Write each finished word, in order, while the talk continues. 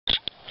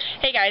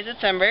Hey guys,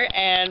 it's Ember,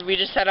 and we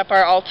just set up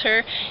our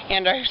altar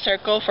and our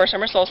circle for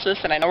Summer Solstice,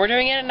 and I know we're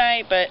doing it at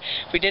night, but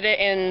if we did it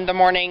in the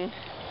morning,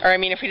 or I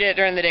mean if we did it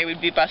during the day, we'd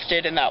be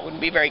busted, and that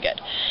wouldn't be very good.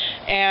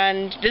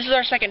 And this is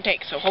our second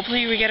take, so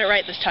hopefully we get it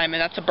right this time,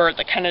 and that's a bird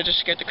that kind of just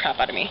scared the crap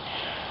out of me.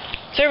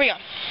 So here we go.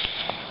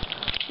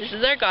 This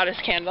is our goddess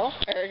candle,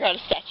 or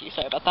goddess statue,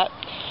 sorry about that.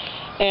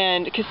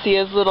 And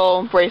Cacea's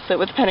little bracelet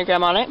with a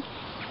pentagram on it.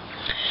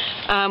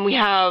 We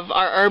have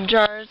our herb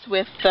jars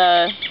with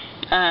the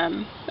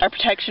our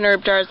protection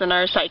herb jars and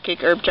our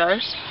psychic herb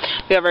jars.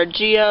 We have our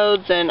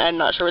geodes, and I'm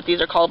not sure what these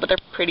are called, but they're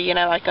pretty and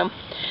I like them.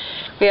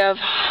 We have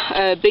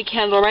a big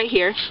candle right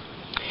here.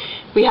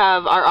 We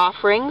have our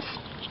offerings,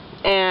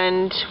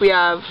 and we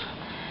have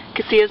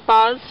Cacea's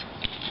boss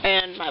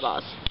and my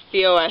boss.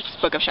 BOS,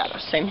 Book of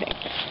Shadows, same thing.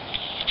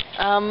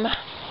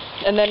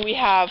 And then we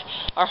have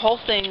our whole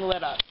thing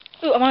lit up.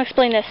 Ooh, I want to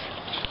explain this.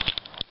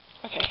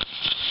 Okay.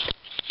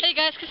 Hey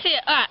guys, Cacea.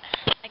 Alright,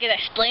 I can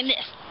explain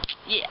this.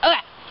 Yeah,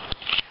 okay.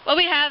 What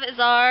we have is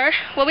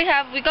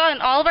we got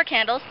in all of our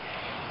candles,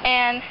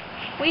 and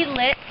we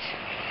lit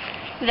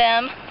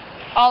them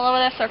all over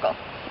the circle.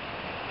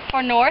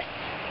 For north,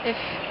 if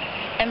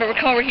Ember would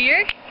come over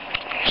here,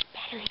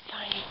 Battery's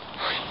dying.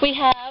 we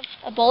have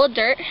a bowl of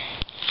dirt.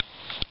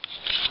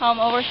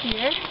 Over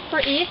here for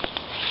east,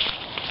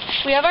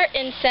 we have our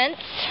incense.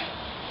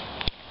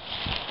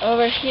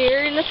 Over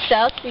here in the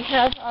south, we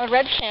have our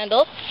red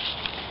candle.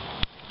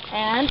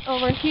 And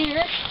over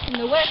here in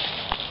the west,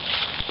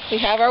 we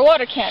have our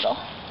water candle.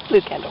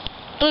 Blue candle.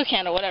 Blue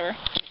candle, whatever.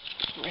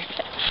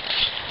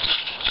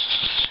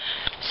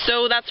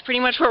 So that's pretty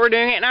much what we're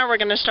doing right now. We're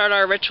going to start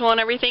our ritual and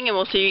everything, and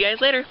we'll see you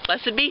guys later.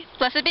 Blessed be.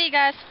 Blessed be,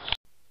 guys.